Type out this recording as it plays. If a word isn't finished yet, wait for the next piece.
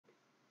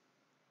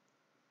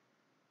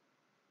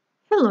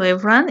Hello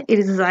everyone, it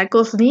is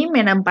Cosnime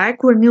and I'm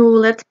back with a new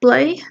Let's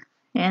Play.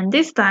 And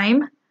this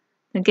time,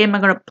 the game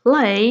I'm gonna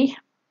play,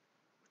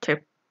 which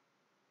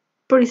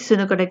pretty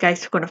soon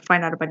guys are gonna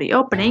find out about the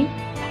opening.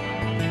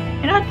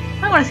 You know what?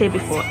 I'm gonna say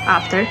before,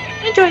 after.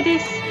 Enjoy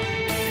this!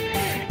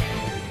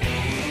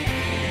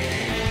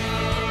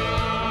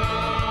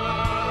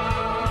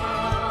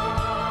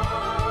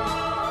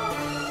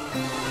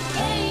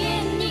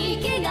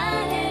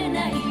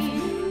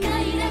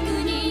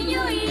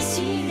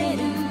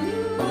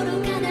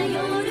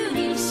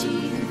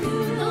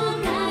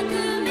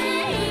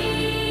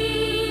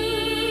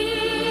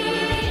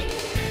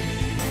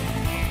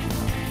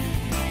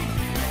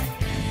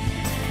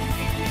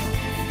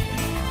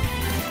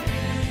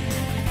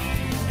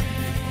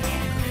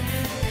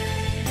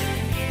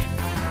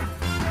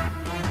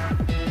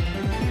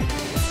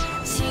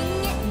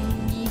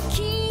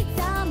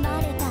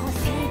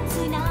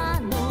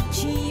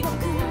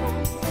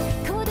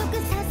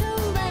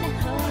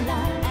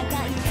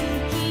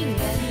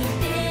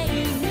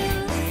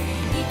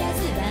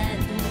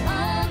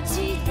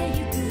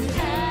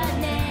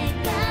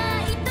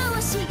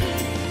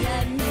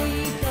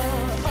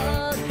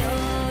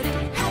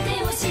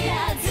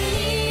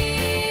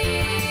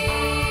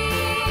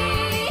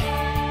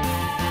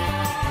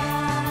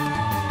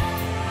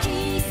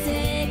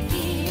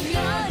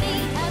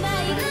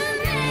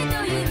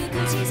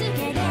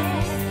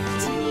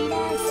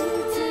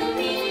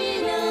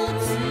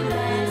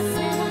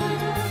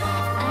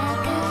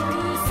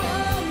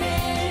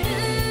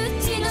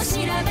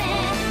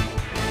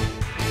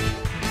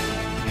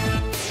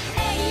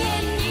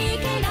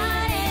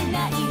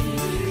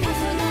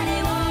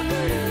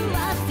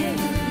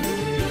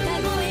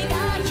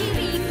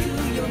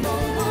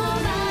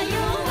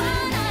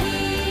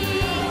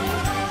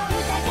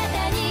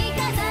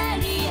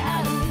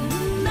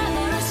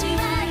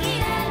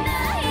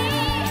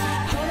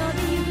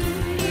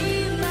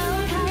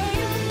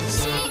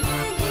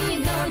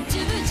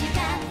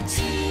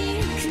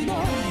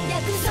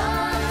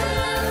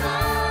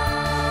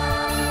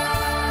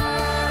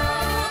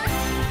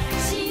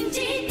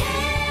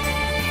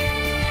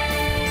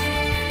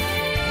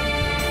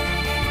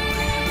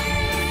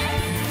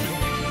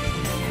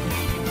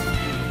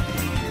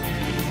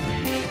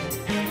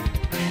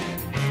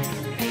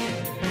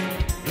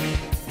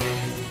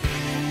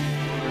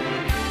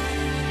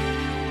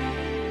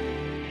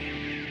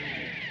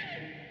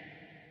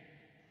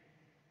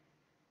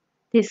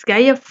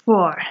 Disgaea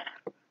 4.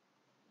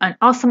 An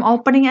awesome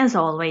opening as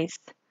always.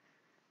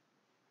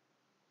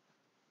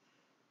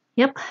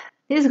 Yep,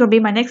 this is gonna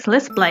be my next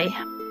Let's Play.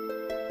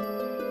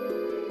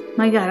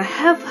 My god,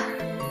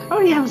 I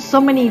already have so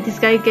many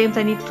Disgaea games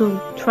I need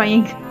to try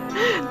and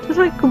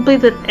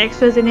complete the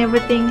extras and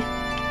everything.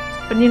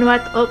 But you know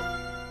what? Oh,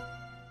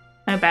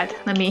 my bad.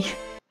 Let me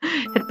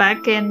head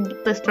back and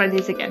let's try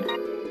this again.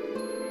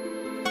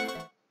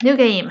 New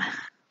game.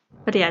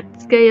 But yeah,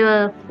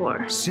 Disgaea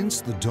 4.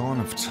 Since the dawn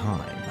of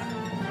time,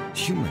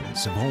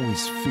 humans have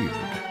always feared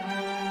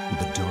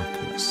the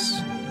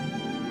darkness.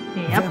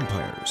 Yep.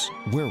 Vampires,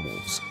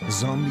 werewolves,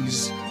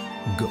 zombies,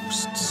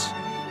 ghosts.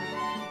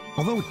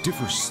 Although it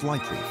differs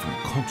slightly from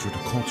culture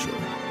to culture,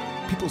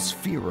 people's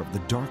fear of the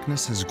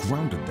darkness has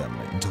grounded them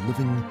into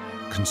living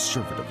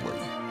conservatively.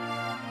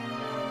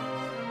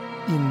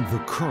 In the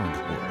current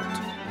world,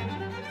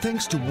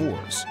 thanks to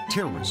wars,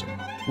 terrorism,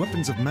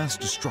 weapons of mass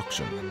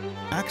destruction,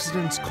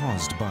 accidents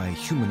caused by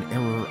human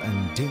error,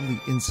 and daily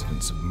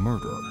incidents of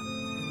murder,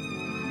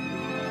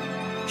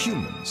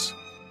 humans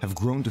have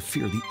grown to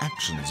fear the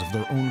actions of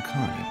their own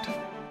kind,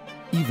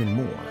 even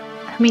more.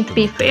 I mean, to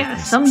be fair,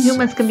 some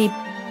humans can be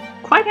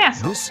quite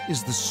assholes. This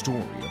is the story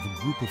of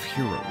a group of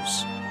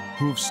heroes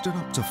who have stood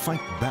up to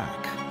fight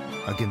back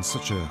against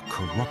such a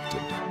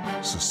corrupted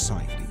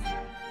society.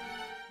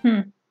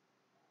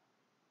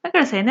 I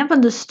gotta say, I never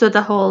understood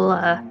the whole,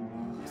 that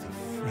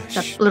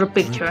little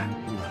picture.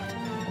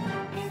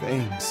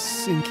 Veins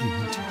sinking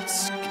into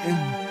its skin.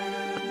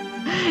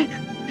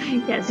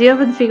 Yes, you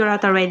haven't figured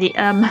out already.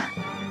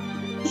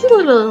 This is a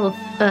little,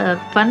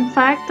 fun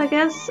fact, I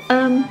guess.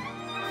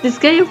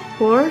 Disgaea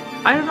 4,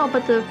 I don't know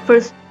about the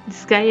first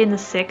Disgaea and the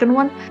second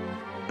one,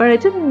 but I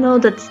didn't know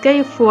that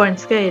Disgaea 4 and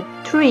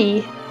Disgaea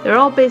 3, they're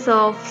all based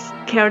off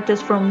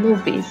characters from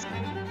movies.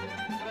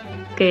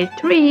 Disgaea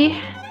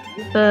 3,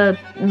 the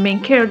main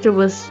character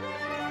was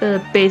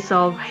based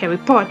off Harry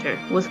Potter.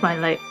 Was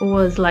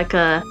like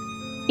a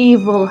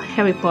evil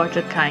Harry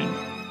Potter kind,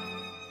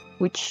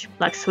 which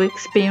likes to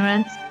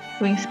experience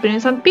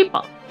on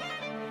people.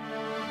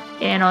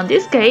 And on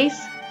this case,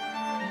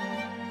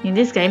 in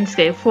this game,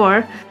 Disgaea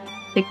 4,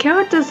 the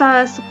characters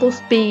are supposed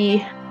to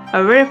be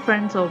a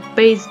reference or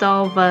based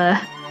off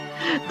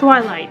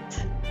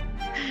Twilight.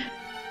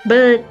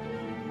 But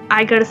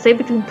I gotta say,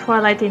 between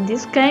Twilight and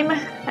this game,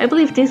 I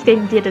believe this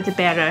game did it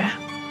better.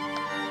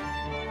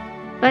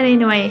 But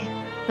anyway,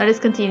 let us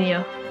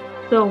continue.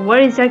 So,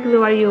 what exactly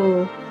are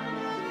you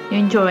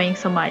enjoying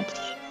so much?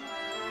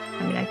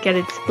 I mean, I get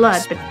it's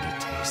blood, but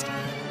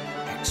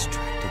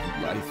Extracted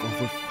life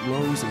over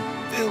flows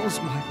and fills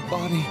my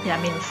body. Yeah,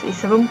 I mean,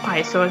 it's a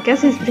vampire, so I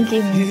guess he's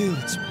drinking Feel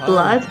its power.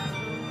 blood.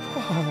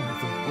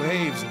 Oh, the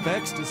waves of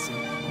ecstasy.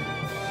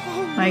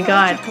 Oh, My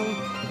God. magical.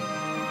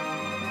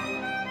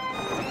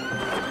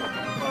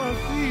 Are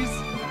these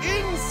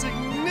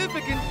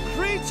insignificant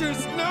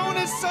creatures known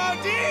as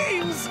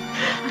sardines?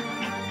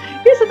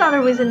 Here's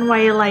another reason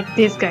why I like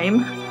this game.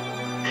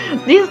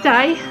 This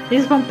guy,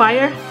 this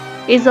vampire,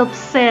 is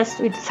obsessed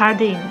with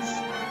sardines.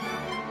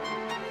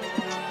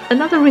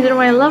 Another reason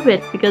why I love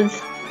it,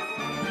 because,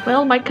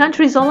 well, my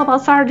country is all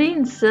about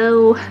sardines,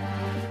 so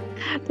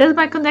that's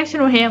my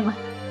connection with him.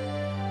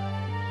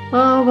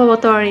 Oh,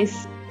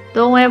 Vavatoris,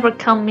 don't ever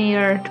come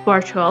here to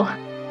Portugal.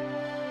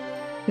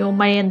 You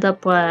might end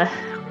up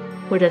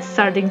with a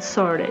sardine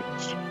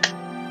shortage.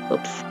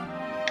 Oops.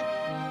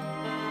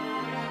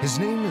 His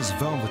name is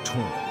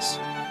Valvatores,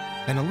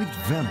 an elite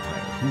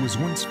vampire who was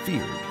once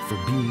feared for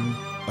being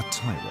a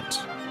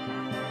tyrant.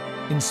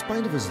 In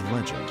spite of his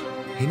legend,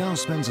 he now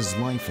spends his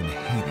life in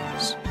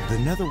Hades, the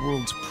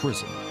netherworld's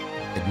prison,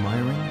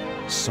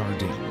 admiring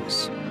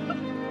sardines.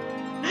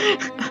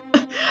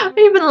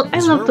 I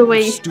love the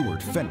way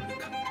Steward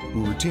Fenwick,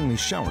 who routinely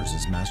showers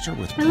his master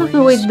with I love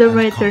the way praise the and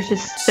writer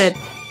just compliments. said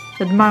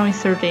admiring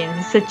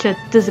sardines in such a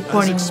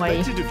disappointing As way.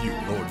 expected of you,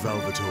 Lord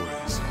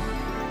Valvatores.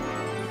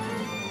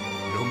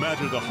 No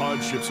matter the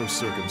hardships or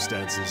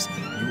circumstances,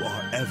 you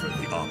are ever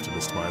the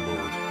optimist, my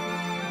lord.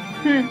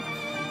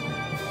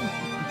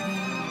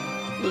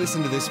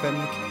 Listen to this,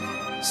 Fenwick.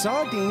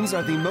 Sardines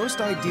are the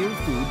most ideal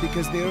food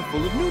because they are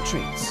full of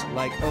nutrients,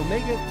 like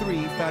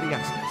omega-3 fatty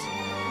acids.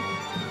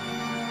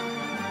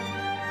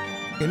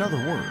 In other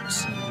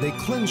words, they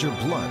cleanse your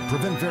blood,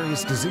 prevent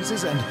various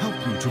diseases, and help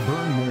you to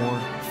burn more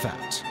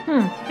fat.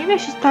 Maybe I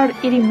should start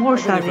eating more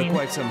I've been here for sardines.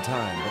 quite some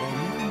time, but I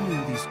never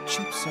knew these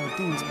cheap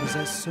sardines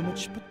possess so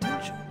much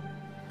potential.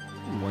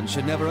 One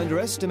should never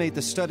underestimate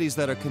the studies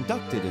that are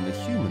conducted in the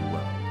human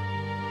world.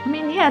 I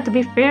mean, yeah, to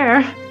be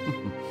fair.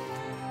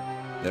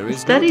 There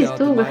is Studies no doubt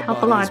do that my help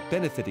a body lot. is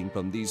benefiting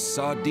from these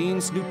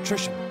sardines'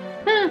 nutrition.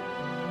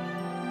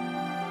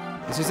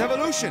 This is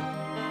evolution.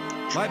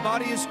 My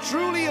body is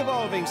truly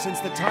evolving since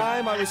the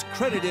time I was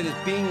credited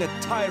as being a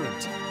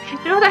tyrant.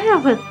 You know what, I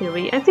have a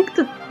theory. I think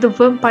that the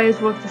vampires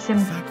work the same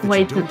The fact that way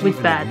you don't with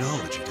even bats.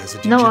 acknowledge it as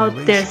a No,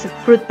 degeneration there's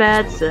fruit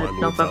bats, is one of my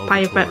no Lord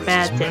vampire Valvatores'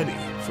 bats, many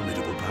and,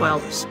 formidable well,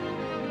 powers.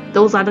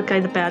 those are the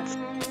kind of bats.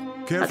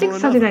 Care I think for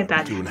something another like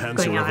that to enhance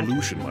going your on.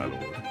 evolution, my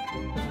lord.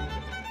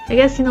 I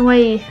guess in a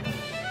way,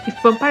 if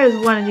vampires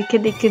wanted,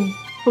 they can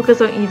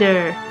focus on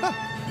either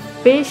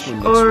fish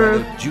One looks or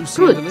rather juicy and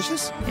fruit,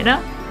 delicious. you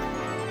know?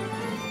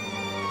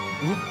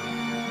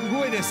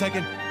 Wait a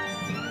second.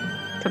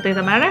 Something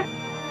the matter?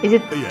 Is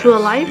it Yes, too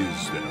alive?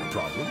 is there a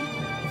problem?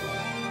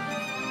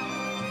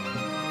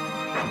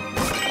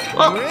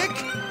 Oh, Rick?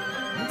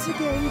 Once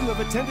again, you have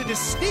attempted to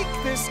sneak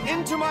this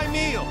into my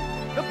meal.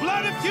 The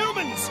blood of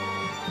humans!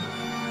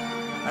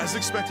 As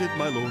expected,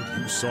 my lord,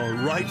 you saw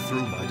right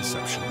through my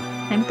deception.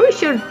 I'm pretty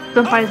sure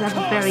vampires Of have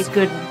a very course.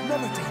 good.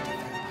 Never dated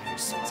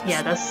vampires since I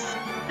Yeah,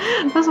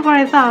 saw that's what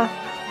I thought.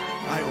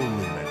 I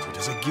only meant it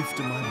as a gift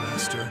to my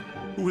master,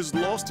 who has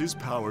lost his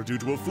power due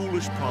to a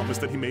foolish promise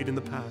that he made in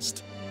the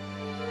past.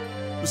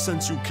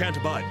 Since you can't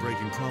abide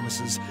breaking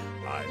promises,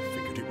 I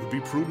figured it would be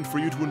prudent for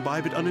you to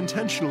imbibe it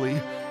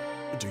unintentionally.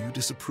 Do you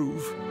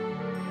disapprove?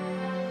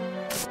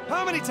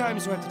 How many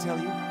times do I have to tell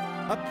you?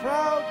 A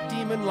proud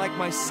demon like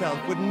myself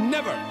would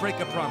never break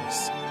a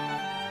promise.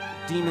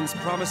 Demons'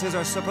 promises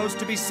are supposed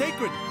to be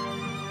sacred.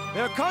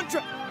 They're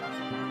contra...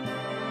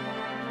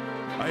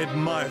 I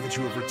admire that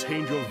you have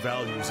retained your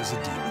values as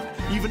a demon,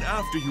 even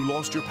after you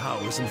lost your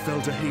powers and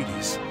fell to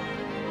Hades.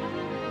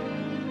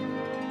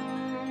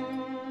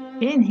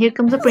 And here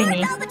comes the Lord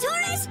prinny.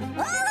 Valvatores,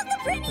 all of the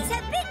prinnies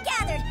have been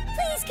gathered.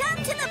 Please come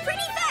to the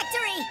prinny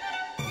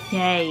factory.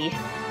 Yay.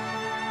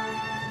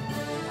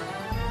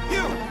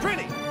 You,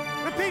 Prinny!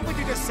 Repeat what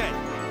you just said.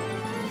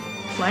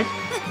 What?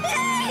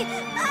 Hey,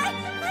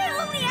 I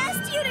only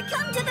asked you to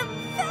come to the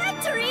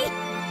factory.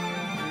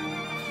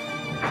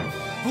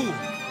 Fool!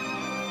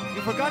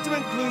 You forgot to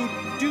include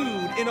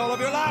dude in all of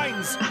your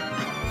lines.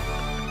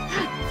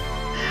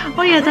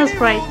 Oh yeah, that's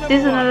right.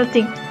 This is another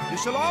thing. You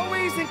shall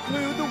always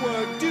include the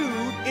word dude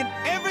in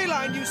every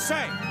line you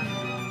say.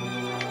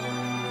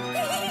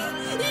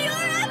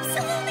 You're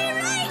absolutely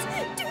right,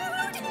 dude.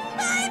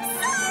 I'm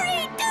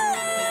sorry,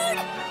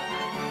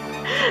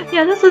 dude.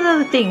 Yeah, that's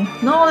another thing.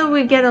 Not only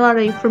we get a lot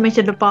of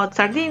information about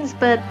sardines,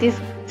 but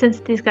since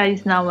this guy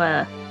is now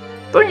a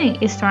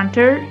prinny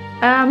instructor,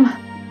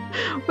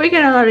 we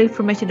get a lot of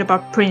information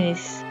about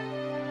prinnies.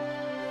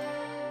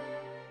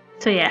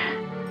 So yeah,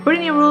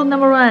 prinny rule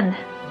number 1.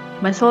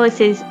 My soul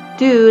says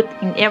dude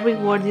in every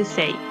word you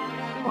say.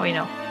 Or you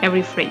know,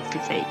 every phrase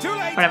you say. Too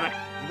late. Whatever.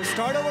 You must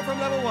start over from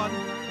level 1.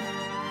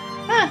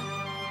 Ah.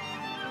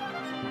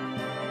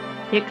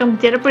 Here come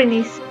the other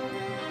prinnies.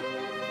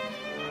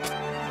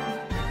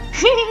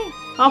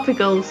 Off he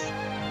goes.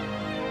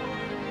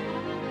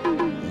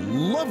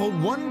 Level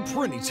 1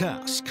 Prinny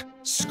task,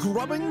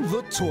 scrubbing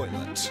the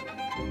toilet.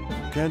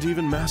 Can't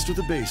even master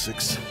the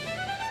basics. The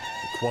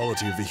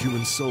quality of the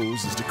human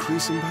souls is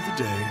decreasing by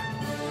the day.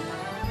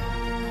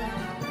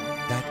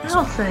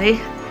 I'll say.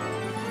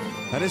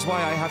 That is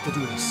why I have to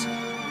do this.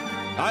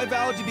 I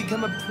vowed to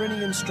become a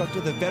prinny instructor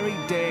the very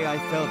day I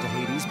fell to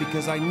Hades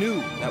because I knew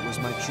that was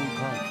my true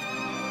calling.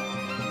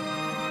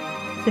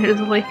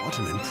 Seriously. What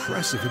an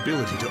impressive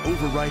ability to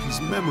overwrite his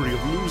memory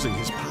of losing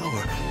his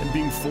power and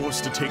being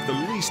forced to take the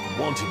least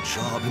wanted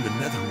job in the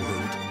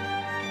netherworld.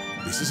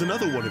 This is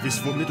another one of his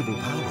formidable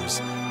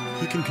powers.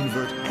 He can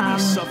convert any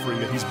suffering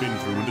that he's been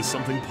through into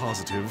something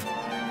positive.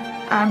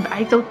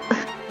 I don't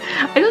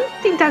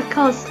think that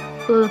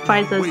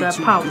classifies as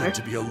a power. Way too good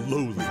to be a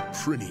lowly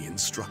prinny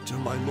instructor,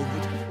 my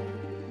lord.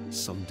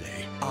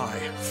 Someday, I,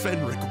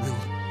 Fenric, will.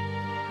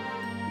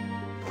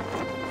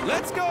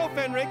 Let's go,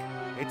 Fenric!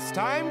 It's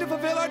time to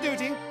fulfill our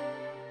duty.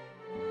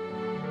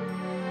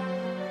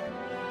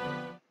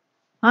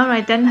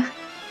 Alright then.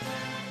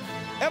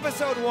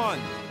 Episode 1.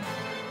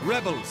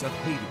 Rebels of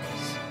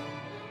Hades.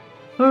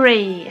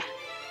 Hooray!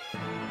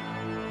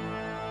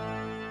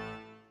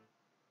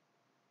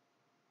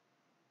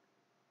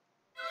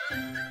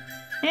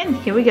 And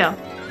here we go.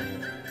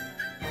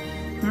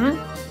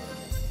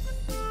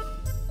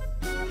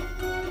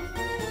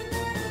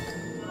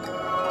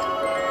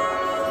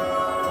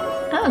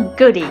 Oh,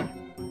 goody.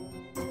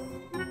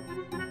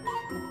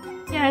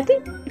 Yeah, I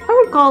think, if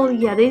I recall,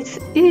 yeah, they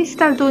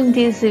start doing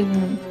this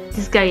in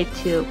disgaea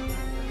too.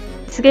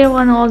 Disgaea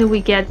 1 only we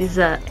get is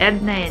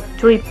Edna and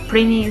 3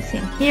 prinnies,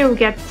 and here we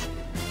get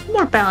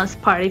more balanced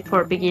party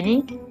for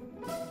beginning.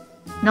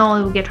 Not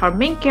only we get our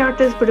main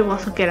characters, but we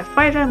also get a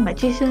fighter,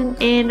 magician,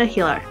 and a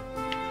healer.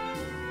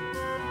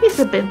 It's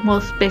the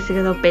most basic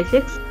of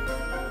basics.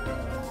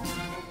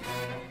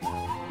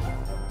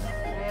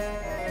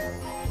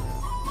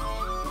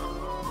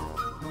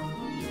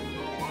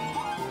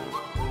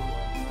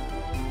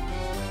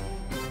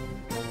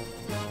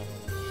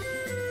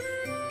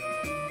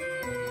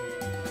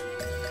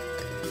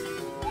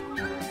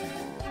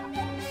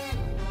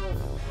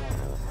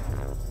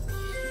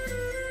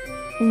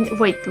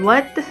 Wait,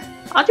 what?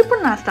 How do you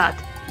pronounce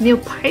that? New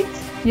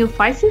Pites? New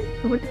Pisces?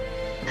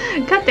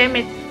 God damn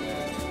it.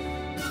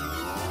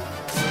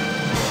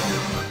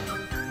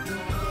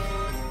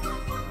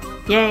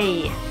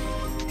 Yay.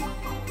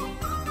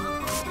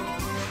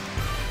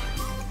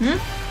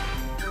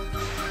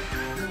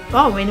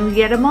 Oh, when we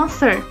get a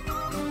monster.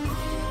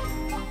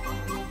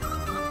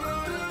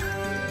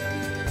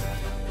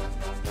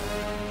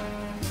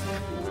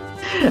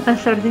 A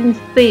sardine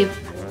thief.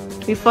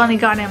 We finally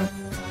got him.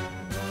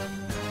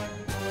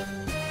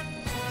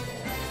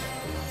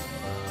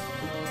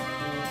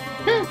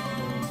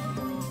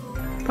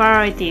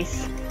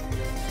 Priorities.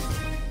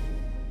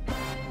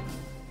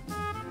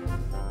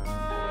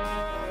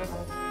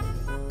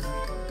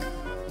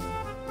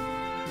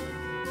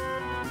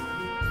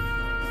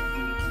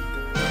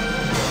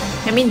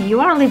 I mean,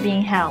 you are living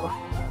in hell.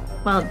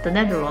 Well, the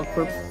netherworld,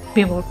 for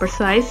being more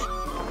precise.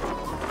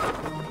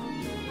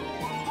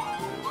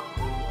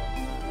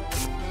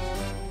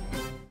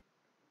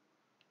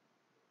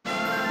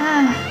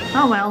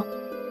 Oh well.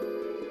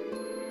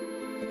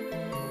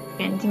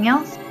 Anything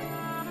else?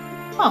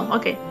 Oh,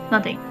 okay,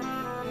 nothing.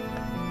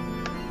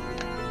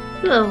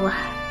 So,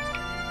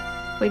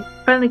 we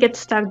finally get to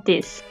start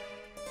this.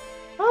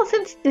 Well,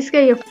 since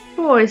disgaea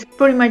 4 is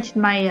pretty much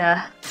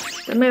my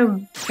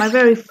my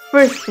very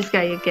first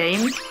disgaea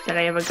game that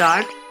I ever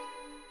got,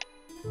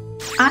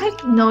 I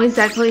know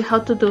exactly how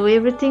to do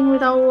everything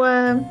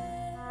without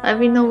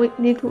having no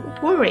need to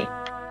worry.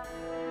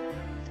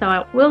 So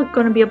I will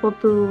gonna be able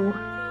to,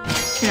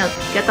 you know,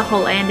 get the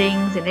whole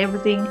endings and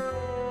everything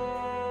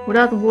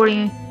without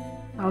worrying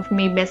of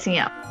me messing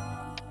up.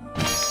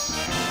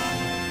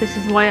 This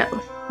is why I'm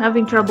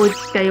having trouble with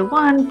disgaea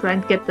 1,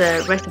 trying to get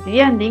the rest of the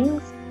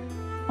endings.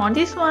 On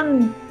this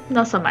one,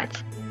 not so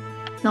much.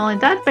 Not only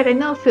that, but I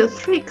know a few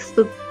tricks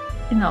to,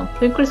 you know,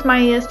 to increase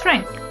my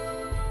strength.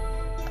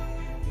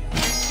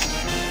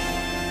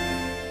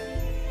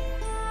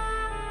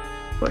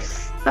 For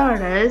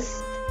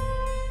starters,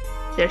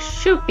 there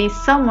should be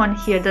someone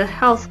here that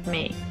helps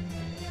me.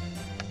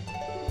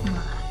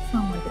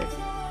 Oh my god.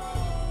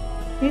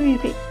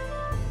 Maybe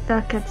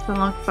that gets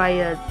unlocked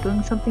by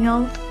doing something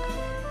else.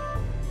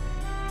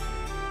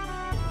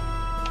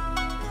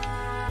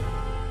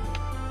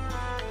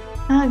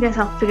 I guess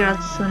I'll figure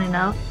out soon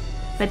enough.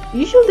 But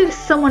usually there's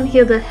someone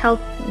here that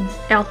helps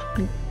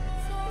me.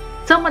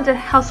 Someone that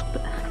helps.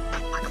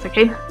 Fuck's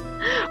okay.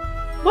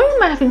 Why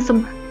am I having so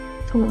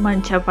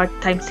much of a hard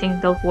time saying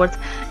those words?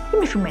 Give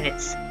me a few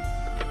minutes.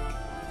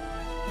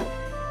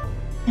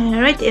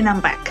 Alright, and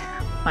I'm back.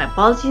 My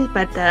apologies,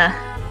 but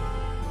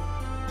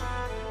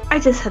I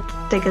just had to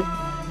take a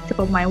sip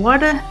of my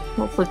water.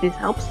 Hopefully this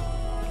helps.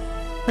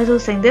 As I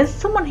was saying, there's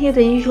someone here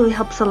that usually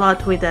helps a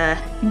lot with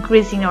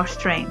increasing our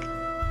strength.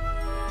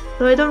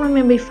 So I don't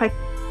remember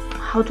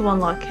how to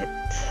unlock it.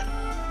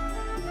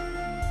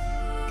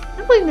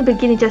 Probably in the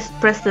beginning, just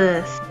press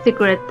the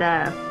secret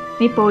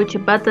nipple with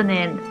your button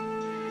and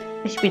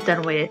I should be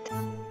done with it.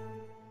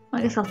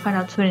 I guess I'll find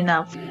out soon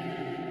enough.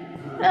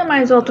 I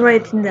might as well try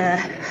it in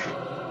the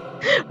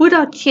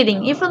without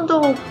cheating, even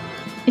though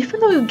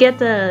you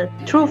get a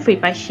trophy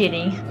by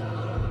cheating.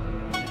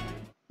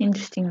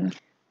 Interesting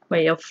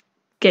way of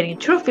getting a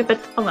trophy, but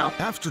oh well.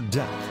 After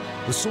death,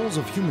 the souls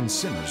of human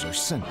sinners are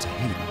sent to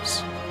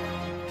Hades.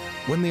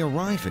 When they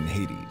arrive in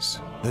Hades,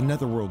 the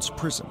Netherworld's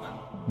prison,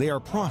 they are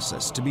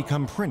processed to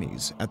become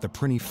prinnies at the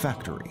prinny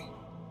factory.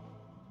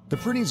 The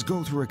prinnies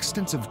go through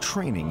extensive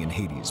training in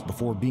Hades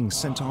before being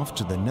sent off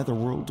to the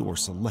Netherworld or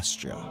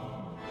Celestia.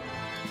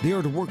 They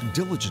are to work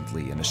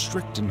diligently in a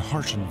strict and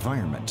harsh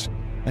environment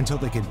until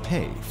they can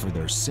pay for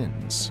their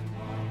sins.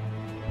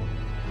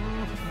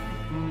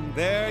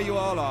 There you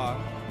all are.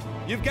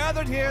 You've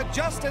gathered here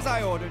just as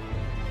I ordered.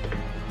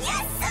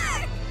 Yes,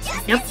 sir!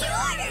 Just Yep. as you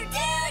ordered,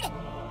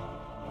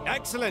 dude!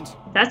 Excellent.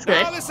 That's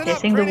good. Now listen up,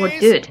 Guessing the word prinnies.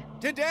 good.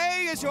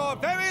 Today is your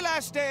very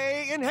last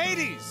day in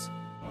Hades.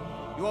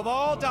 You have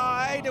all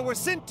died and were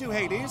sent to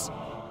Hades.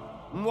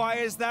 Why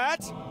is that?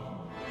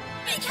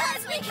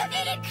 Because we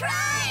committed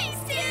crimes,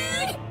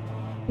 dude!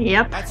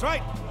 Yep. That's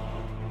right.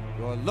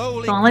 You're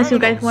lowly So unless you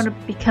guys criminals.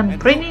 want to become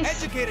And who prinnies,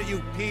 educated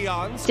you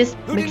peons just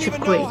who make didn't sure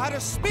even quick. know how to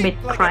speak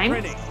Commit like crimes.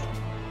 a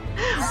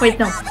prinny? wait,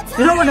 no,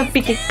 you don't want to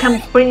become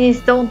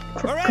prinnies. Don't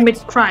Correct. commit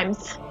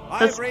crimes.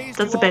 I've raised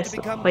That's you the all best to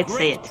become way to say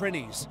great it.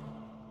 prinnies,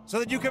 so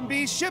that you can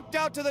be shipped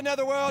out to the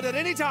Netherworld at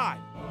any time.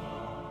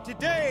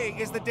 Today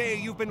is the day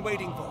you've been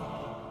waiting for.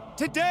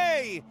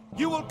 Today,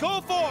 you will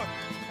go forth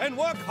and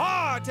work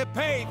hard to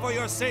pay for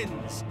your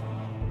sins.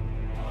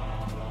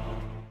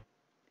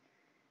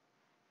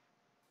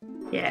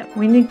 Yeah,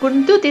 we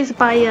couldn't do this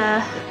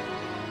by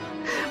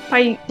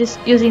just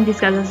using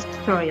this guy as a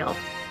tutorial.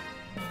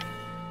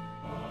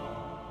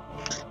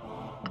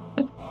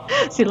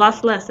 See,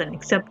 last lesson,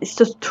 except it's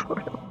just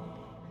tutorial.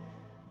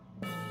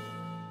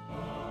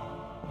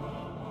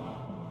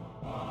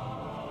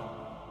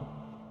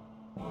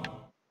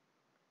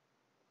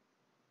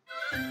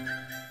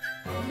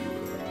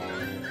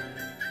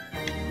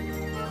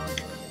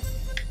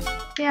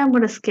 Yeah, I'm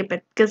gonna skip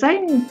it because I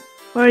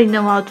already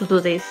know how to do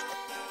this.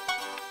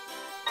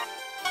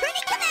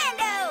 Pretty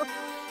Commando!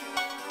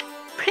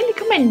 Pretty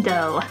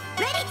commando.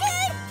 Ready,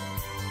 dude?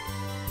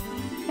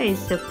 He's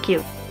so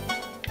cute.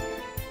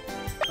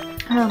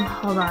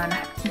 Hold on.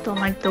 I don't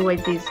like the way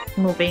this is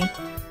moving.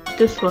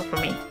 Too slow for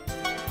me.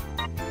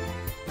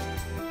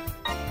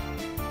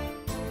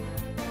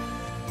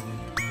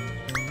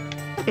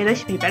 Okay, that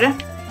should be better.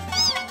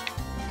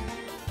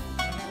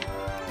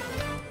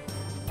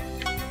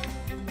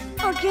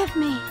 Forgive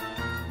me.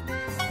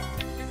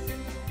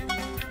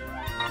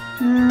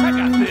 I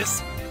got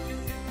this.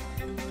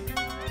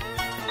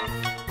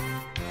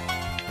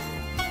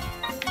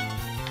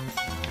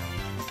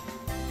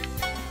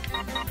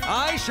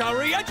 I shall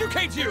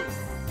re-educate you.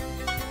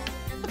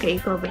 Okay, you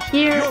go over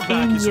here Your back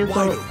and is you wide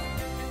go open.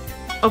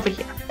 over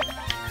here.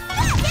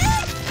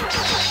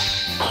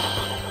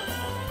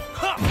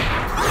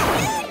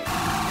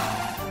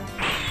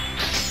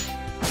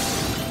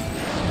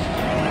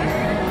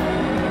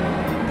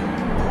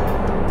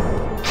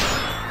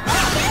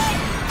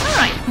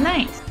 Alright,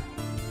 nice.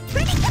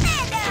 Pretty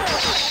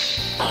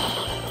Commando!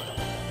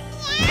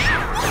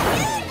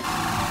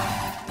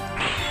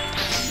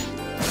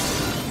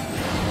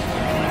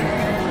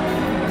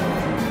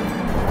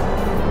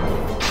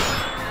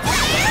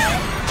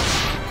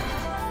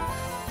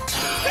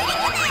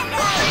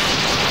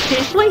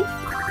 Seriously?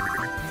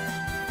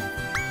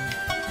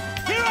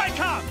 Here I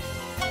come.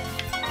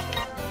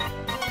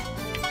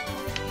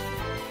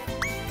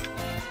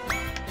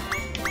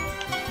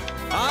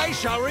 I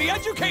shall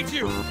re-educate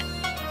you.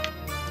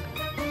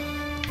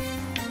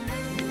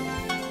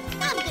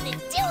 I'm gonna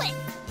do it!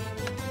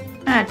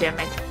 Ah, damn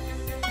it.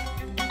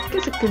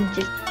 Guess I can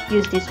just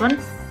use this one.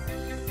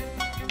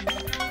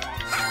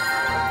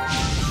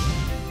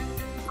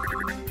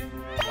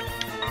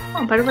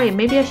 Oh, by the way,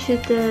 maybe I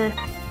should,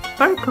 if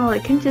I recall, I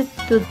can just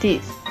do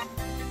this.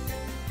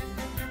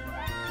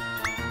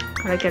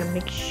 But I gotta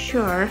make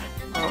sure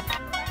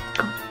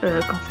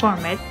I'll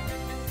conform it.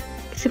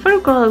 Because if I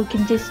recall, we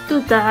can just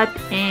do that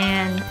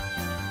and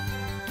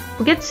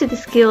we get to see the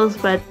skills,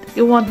 but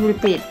it won't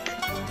repeat.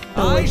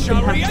 So I we shall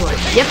have to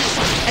re-educate Yep.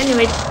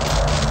 Anyway,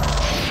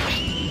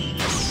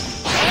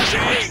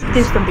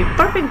 this is gonna be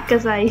perfect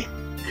because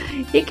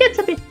it gets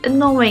a bit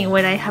annoying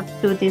when I have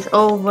to do this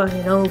over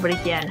and over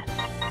again.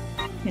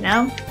 You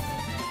know?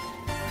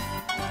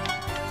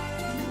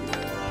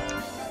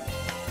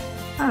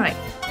 Alright.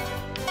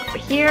 Over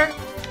here.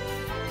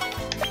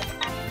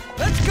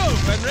 Let's go,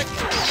 Fenric.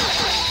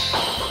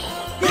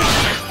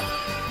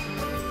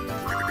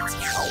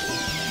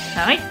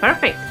 Alright,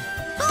 perfect. At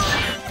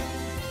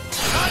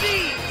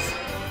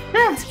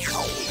Ah.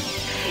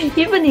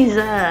 Even his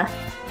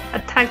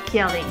attack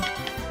yelling.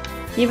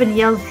 He even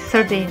yells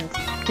certain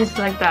just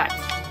like that.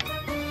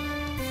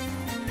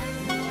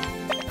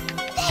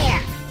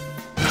 There!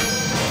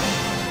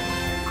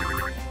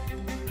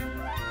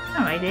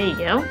 Alright, there you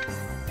go.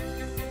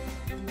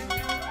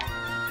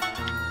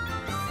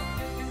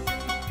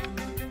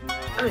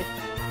 Okay.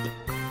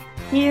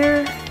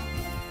 Here.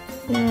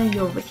 And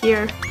you over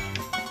here.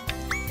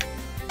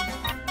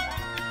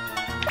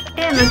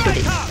 And let's do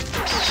this.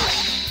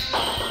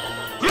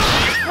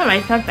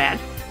 Alright, not bad.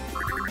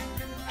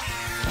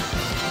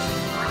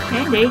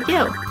 And there you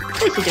go.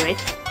 That should do it.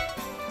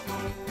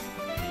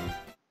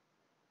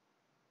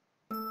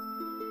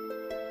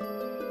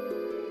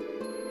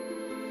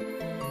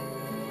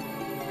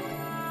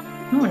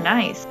 Oh,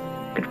 nice.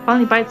 Could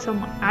finally buy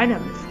some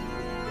items.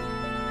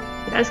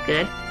 That's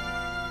good.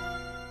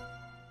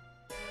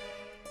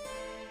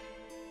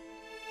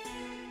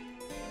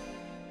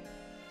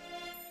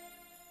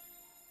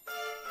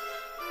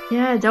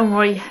 Yeah, don't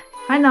worry.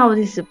 I know how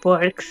this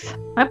works.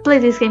 I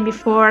played this game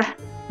before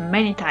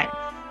many times.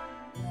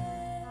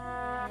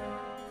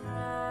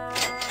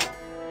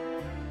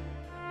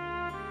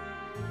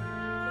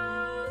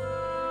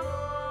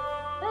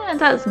 And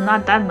that's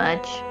not that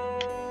much.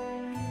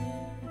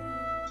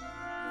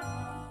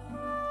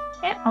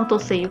 And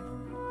autosave.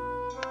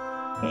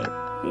 Okay,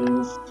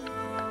 please.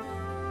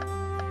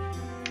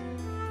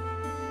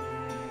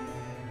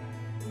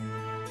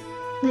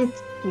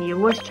 Let's see,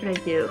 what should I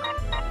do?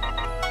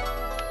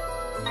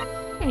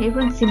 Okay,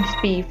 everyone seems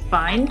to be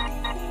fine.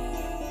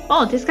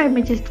 Oh, this guy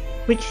may just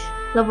reach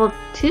level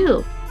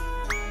 2.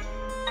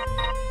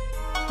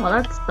 Well,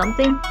 that's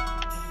something.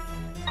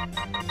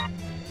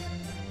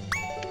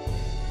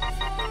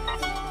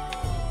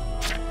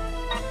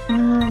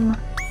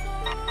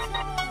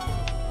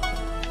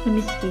 Let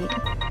me see.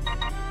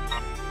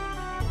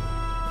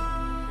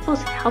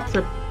 Suppose it helps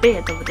a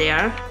bit over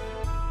there.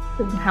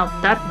 Doesn't help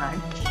that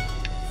much.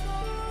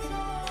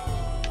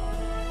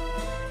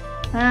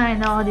 I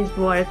know how this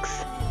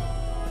works.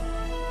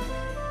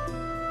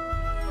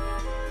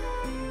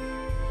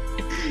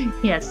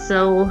 Yes,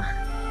 so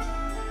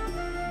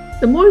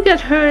the more you get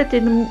hurt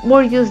and the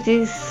more you use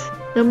this,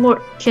 the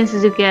more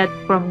chances you get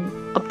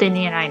from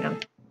obtaining an item.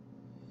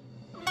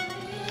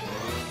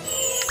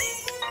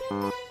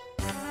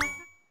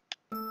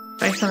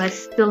 Personally, I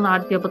still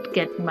not be able to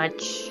get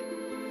much.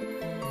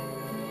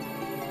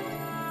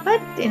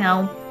 But, you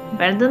know,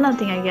 better than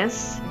nothing, I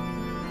guess.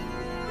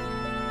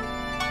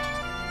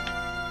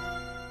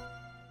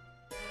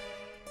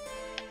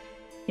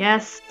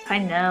 Yes, I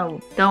know.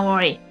 Don't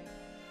worry.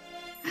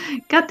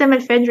 God damn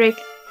it, Frederick.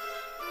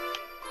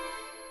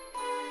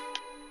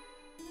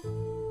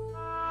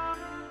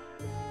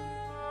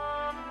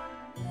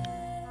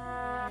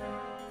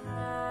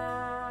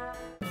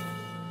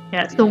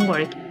 Yes, don't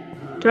worry.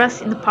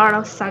 Trust in the power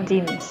of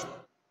sardines.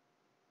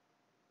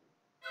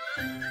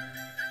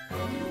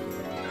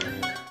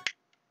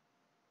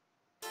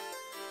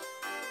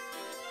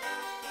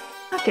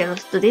 Okay,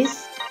 let's do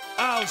this.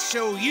 I'll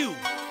show you.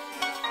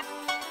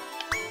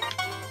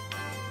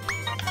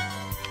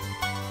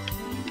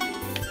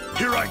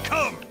 Here I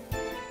come!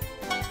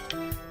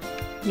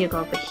 You go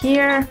over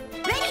here.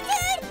 Ready,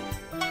 dude?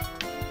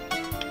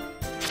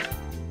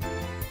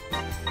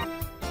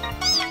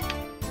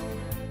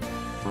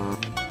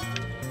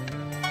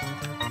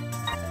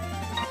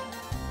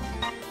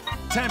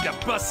 Time to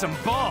bust some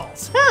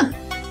balls. Huh.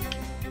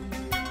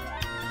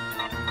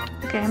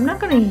 Okay, I'm not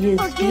gonna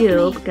use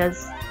you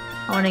because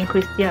I want to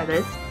increase the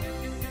others.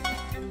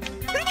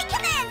 Ready,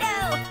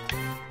 commando!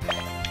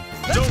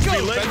 Let's go,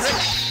 be late.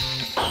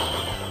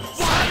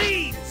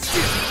 Frederick.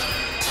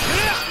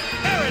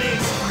 There it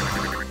is.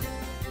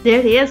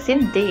 There he is,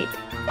 indeed.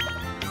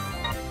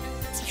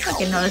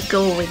 Okay, now let's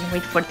go and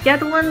wait for the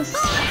other ones.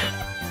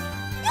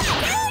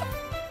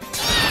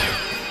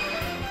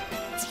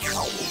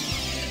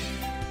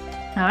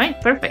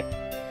 Alright, perfect.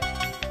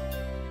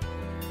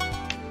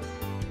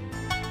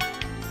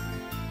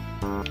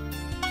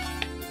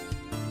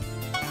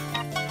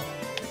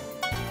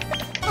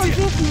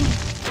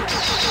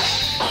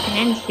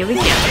 And here we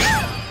go.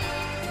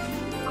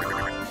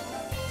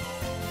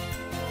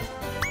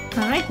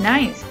 Alright,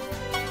 nice.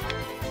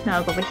 Now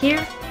I'll go over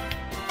here.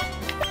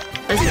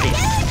 Let's do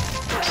this.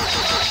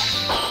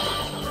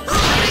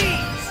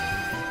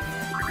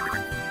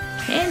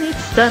 And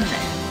it's done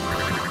then.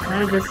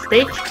 Now the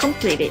stage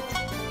completed.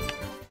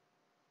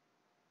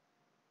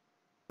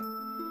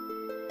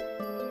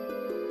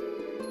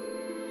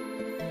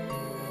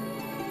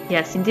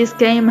 Yes, in this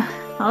game,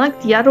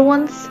 unlike the other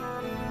ones,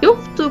 you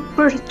have to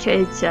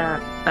purchase,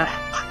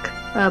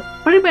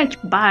 pretty much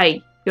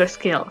buy your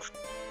skills.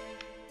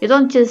 You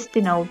don't just,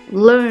 you know,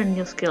 learn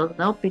new skills.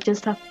 Nope, you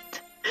just have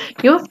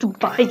to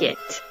buy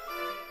it.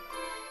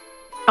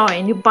 Oh,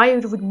 and you buy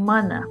it with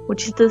mana,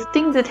 which is the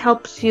thing that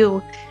helps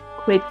you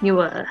create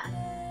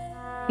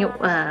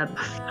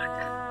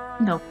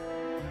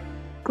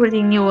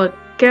creating new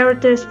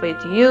characters for you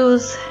to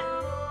use.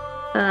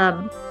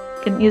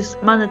 Can use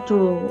mana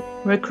to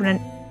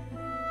recruit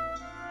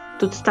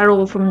to start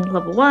over from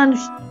level 1,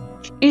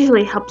 which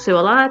usually helps you a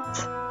lot.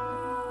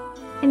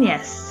 And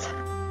yes,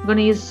 I'm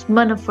gonna use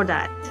mana for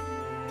that.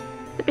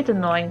 It's a bit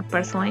annoying,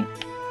 personally.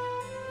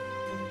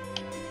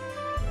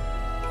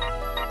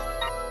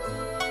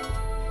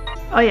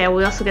 Oh yeah,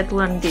 we also get to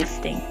learn this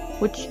thing,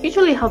 which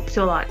usually helps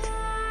you a lot.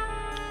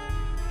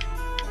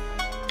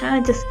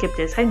 I just skip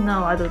this, I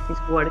know how this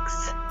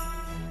works.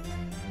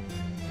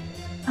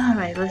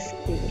 Alright, let's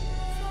see.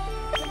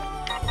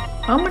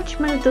 How much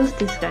money does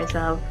these guys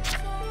have?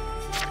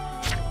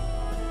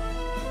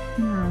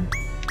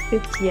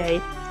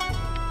 58.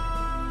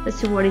 Let's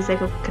see what I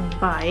can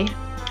buy.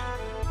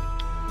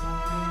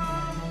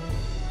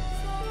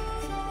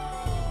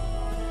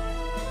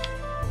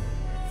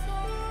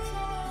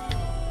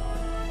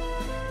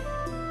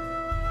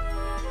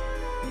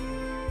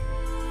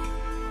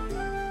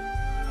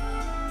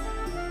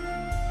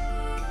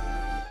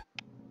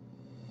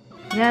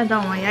 Yeah,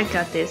 don't worry, I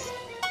got this.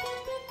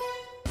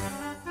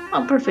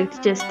 Oh,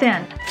 perfect, just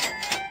 10.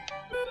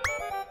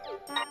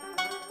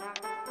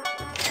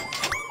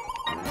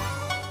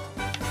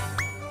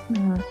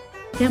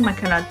 Damn, I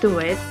cannot do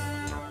it.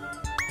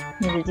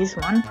 Maybe this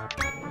one.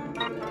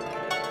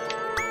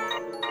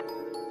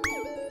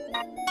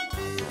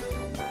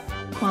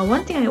 Well,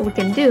 one thing we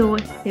can do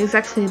is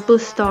actually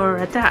boost our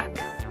attack.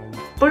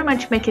 Pretty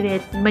much making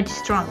it much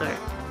stronger.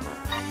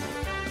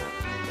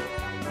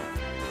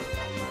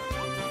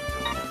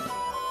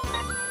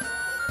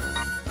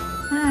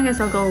 I guess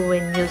I'll go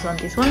and use on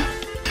this one.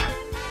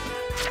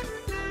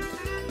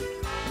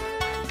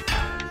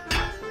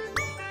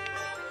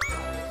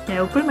 Yeah,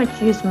 we'll pretty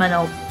much use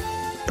mana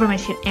pretty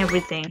much in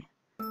everything.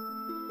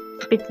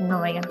 It's a bit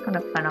annoying, I'm kind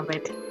of fan of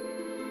it.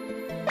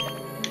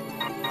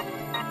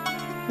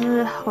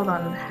 Hold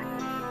on.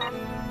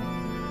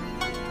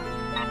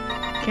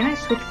 Can I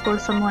switch for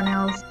someone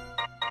else?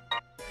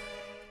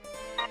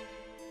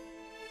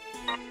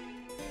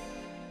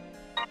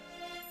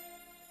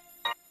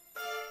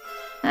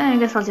 I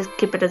guess I'll just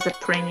keep it as a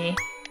prinny.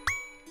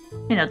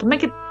 You know, to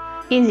make it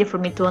easier for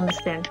me to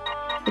understand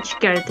which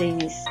character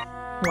is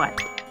what.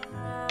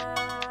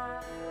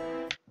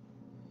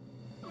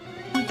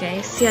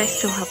 Okay, see, I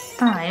still have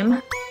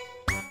time.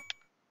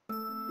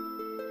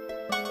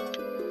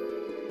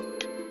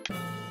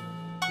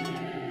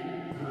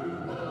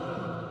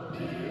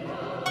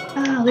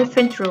 We've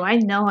been through, I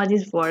know how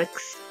this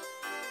works.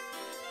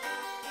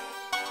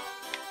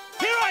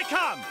 Here I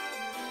come!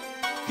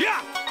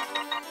 Yeah!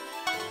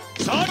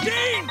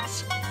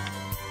 Sardines!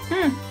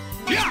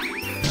 Yeah!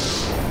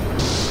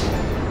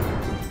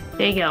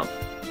 There you go.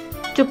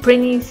 2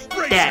 prinnies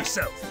Brace dead.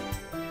 yourself!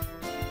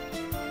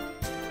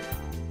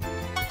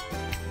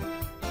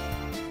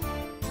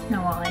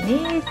 Now all I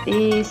need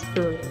is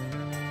to...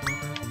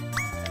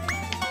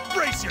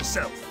 Brace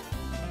yourself!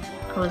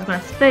 I was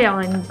gonna say all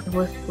I need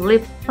was to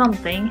lift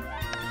something.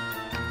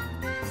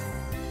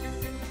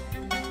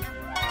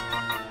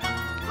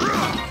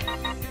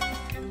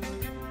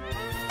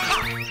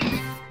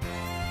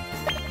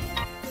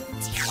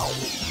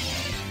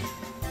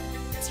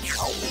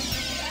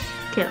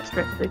 Okay, let's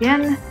try it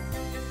again.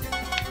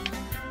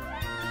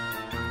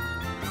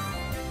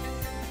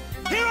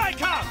 Here I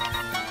come!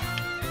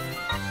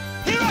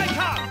 Here I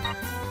come!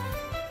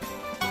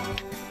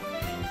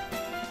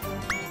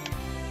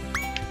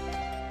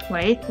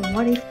 Wait,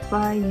 what if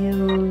I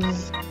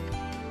use...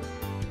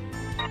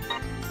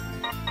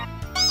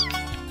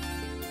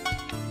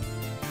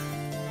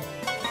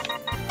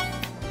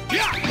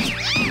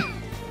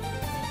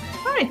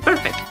 Alright,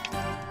 perfect.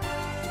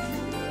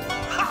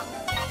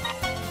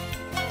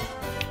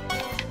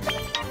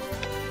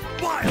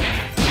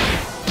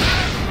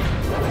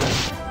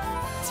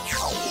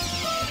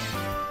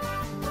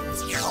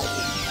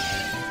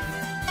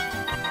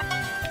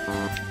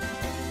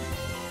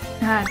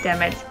 Ah,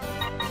 damn it.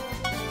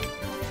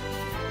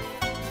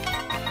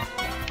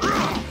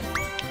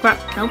 Crap,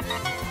 nope.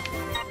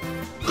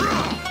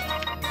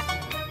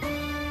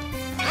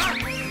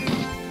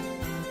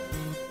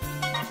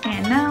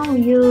 And now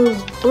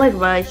use Blood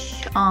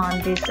Rush on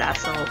this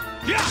asshole.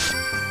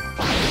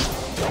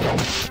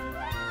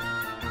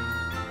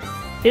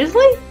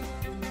 Seriously?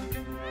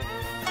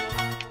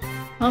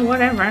 Oh,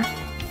 whatever.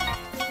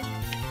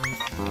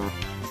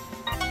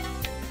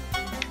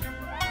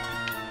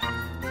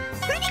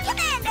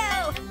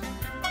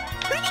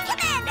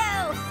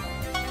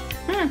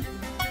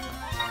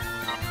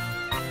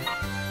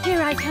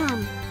 Here I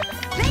come.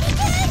 Ready,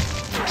 good?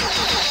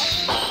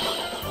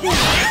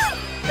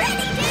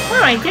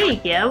 Alright, there you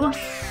go.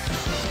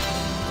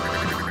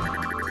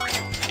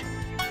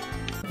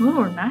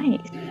 Oh,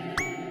 nice.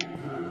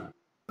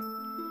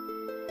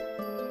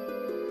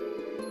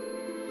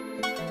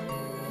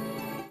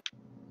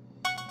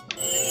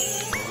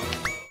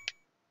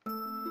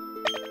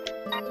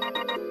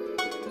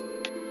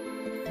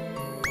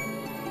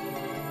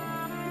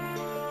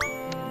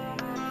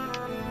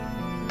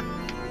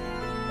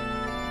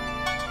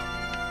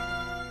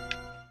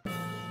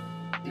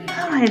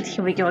 Alright,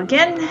 here we go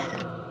again.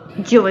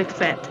 Joic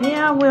Vet.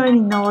 Yeah, we already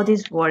know how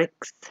this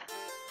works.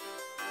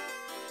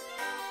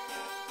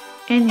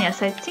 And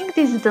yes, I think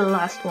this is the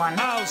last one.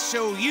 I'll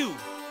show you!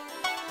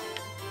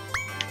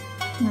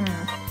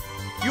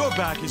 Your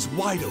back is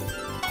wide open.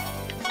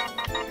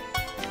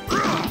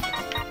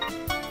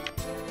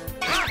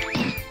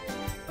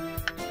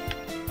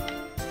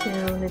 So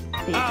let's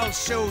see. I'll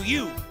show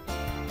you!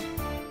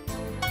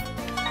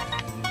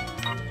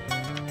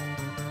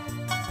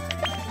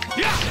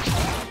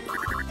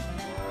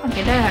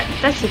 Okay,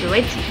 that should do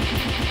it.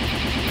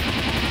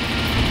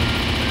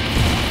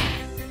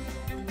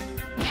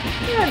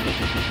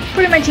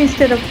 pretty much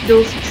instead of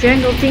those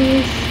triangle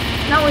thingies,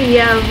 now we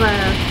have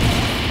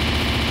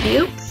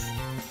cubes.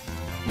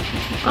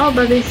 Oh,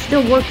 but they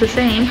still work the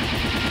same,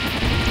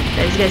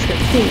 as you guys can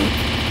see.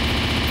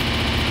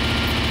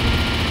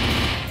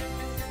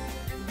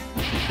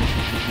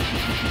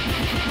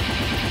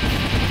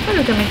 But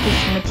we can make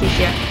this much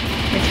easier,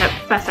 much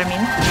faster, I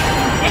mean.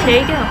 And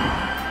there you go.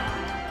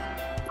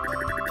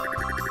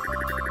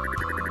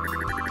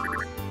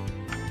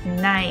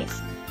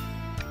 Nice.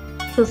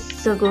 Feels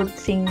so good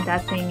seeing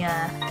that thing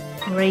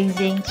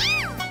raising.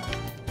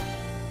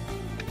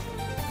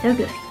 So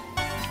good.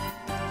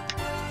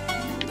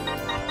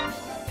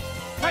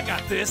 I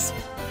got this.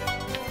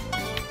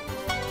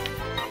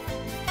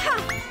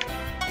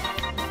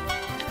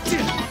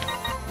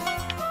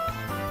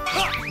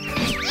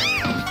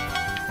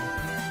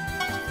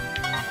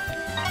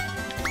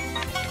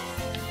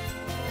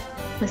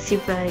 Let's see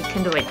if I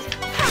can do it.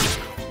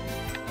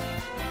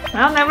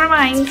 Well, never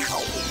mind.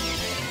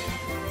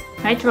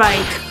 I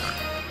tried.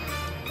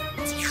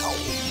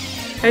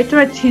 I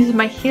tried to use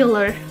my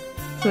healer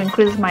to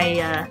increase my,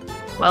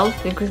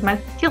 to increase my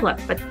healer,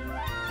 but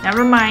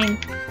never mind.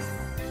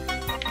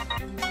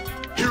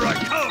 Here I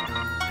come!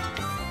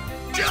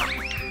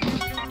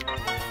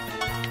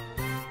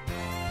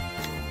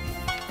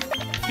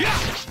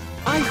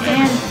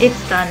 And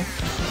it's done.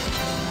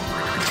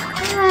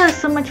 Ah,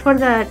 so much for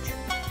that.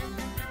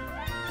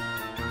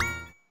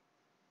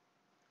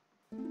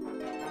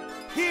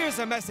 Here's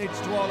a message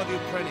to all of you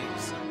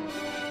prinnies.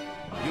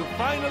 You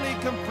finally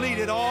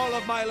completed all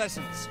of my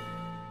lessons.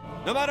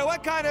 No matter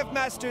what kind of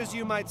masters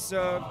you might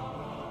serve,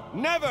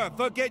 never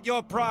forget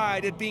your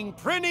pride at being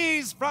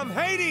prinnies from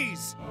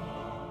Hades!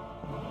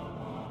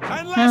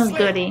 And lastly,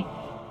 goody.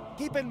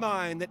 keep in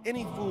mind that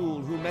any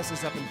fool who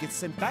messes up and gets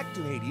sent back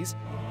to Hades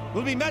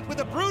will be met with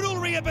a brutal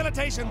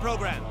rehabilitation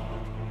program.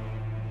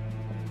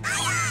 Aye,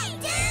 aye,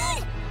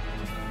 dude!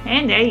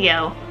 And there you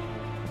go.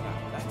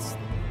 That's the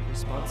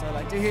response I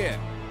like to hear.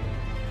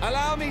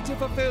 Allow me to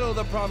fulfill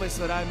the promise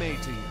that I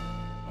made to you.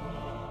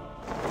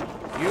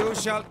 You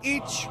shall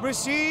each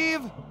receive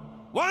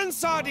 1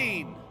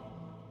 sardine.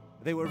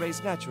 They were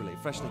raised naturally,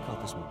 freshly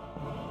caught this morning.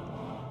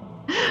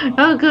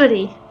 Oh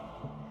goody.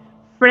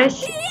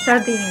 Fresh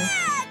sardines.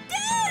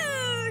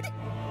 Yeah, dude!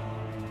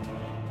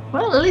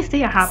 Well, at least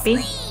they are happy.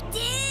 Sweet,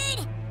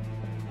 dude!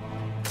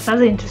 That's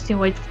an interesting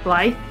way to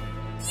fly. You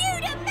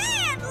the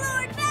man,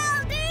 Lord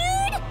Val,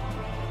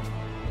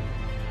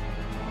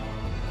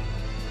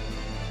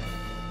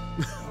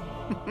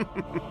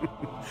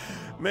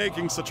 dude!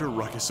 Making such a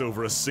ruckus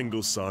over a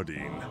single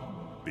sardine.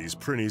 These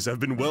prinnies have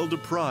been well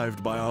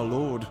deprived by our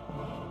lord.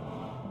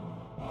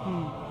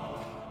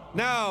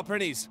 Now,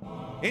 prinnies,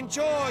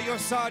 enjoy your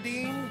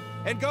sardine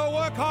and go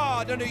work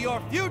hard under your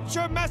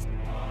future mess.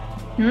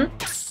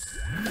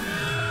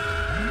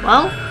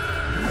 Well,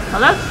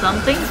 that's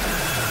something.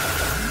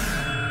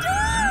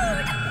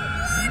 Dude!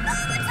 Lord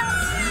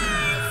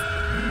Bulbatours!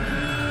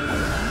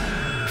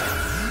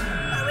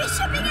 Are we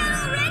shipping out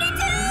already,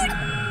 dude?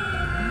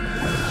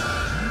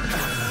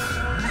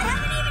 I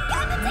haven't even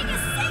got to take a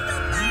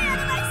single bite out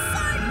of my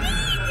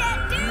sardine yet,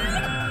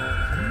 dude!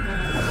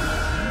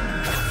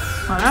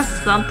 Well, that's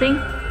something.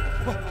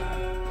 What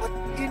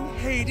in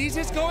Hades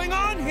is going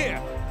on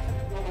here?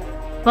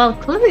 Well,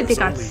 clearly they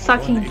got It's only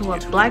sucked one into a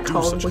idiot who black would do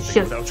hole, such a which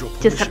thing without your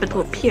just happened to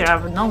permission, appear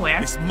out of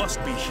nowhere. This must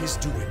be his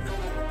doing.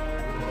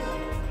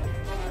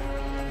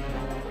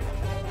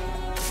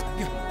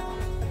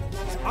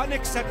 It's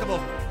unacceptable.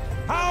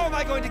 How am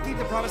I going to keep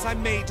the promise I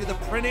made to the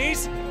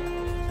prinnies?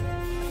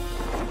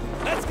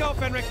 Let's go,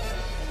 Fenric.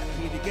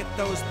 We need to get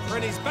those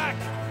prinnies back.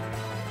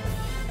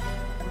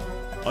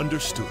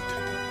 Understood.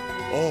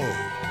 All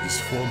is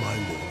for my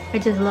lord. I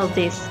just love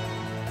this.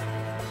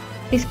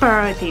 These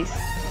priorities.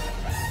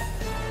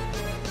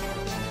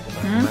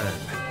 That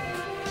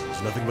man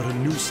is nothing but a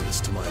nuisance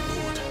to my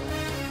lord.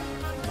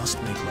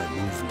 Must make my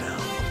move now.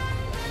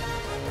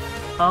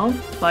 Oh,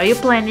 what are you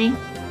planning?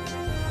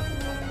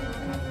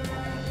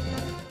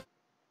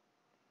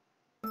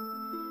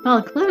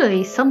 Well,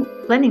 clearly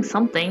planning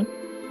something.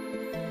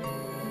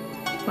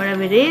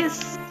 Whatever it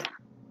is,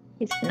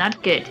 it's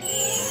not good.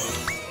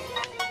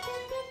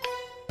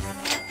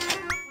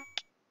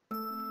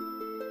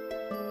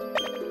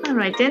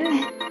 Alright then.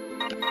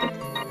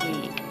 Let's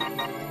see.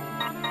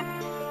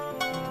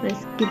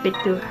 Let's give it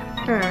to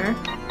her.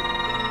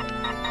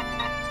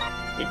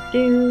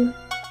 There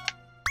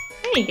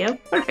you go,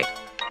 perfect.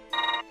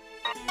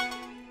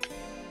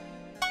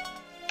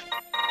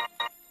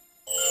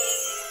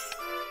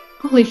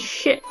 Holy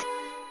shit!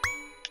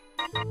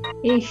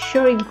 It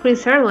sure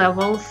increased her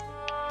levels.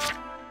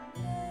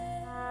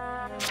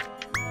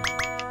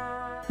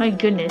 My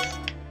goodness.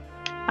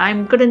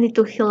 I'm gonna need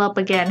to heal up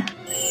again.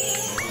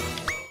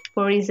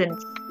 For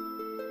reasons.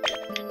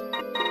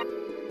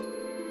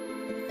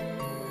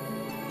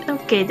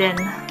 Okay then.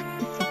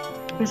 Let's see.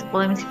 First of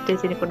all, let me see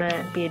if there's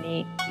gonna be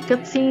any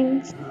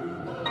cutscenes.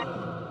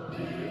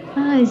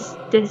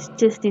 There's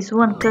just this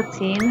one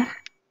cutscene.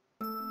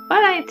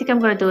 But I think I'm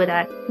gonna do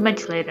that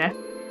much later.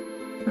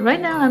 Right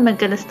now I'm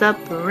gonna stop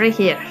right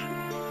here.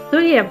 So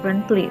yeah,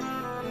 friend, please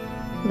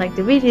like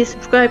the video,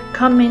 subscribe,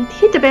 comment,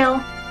 hit the bell,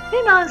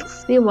 and I'll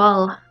see you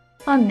all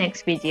on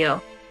next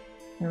video.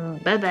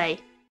 Bye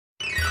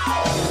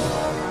bye.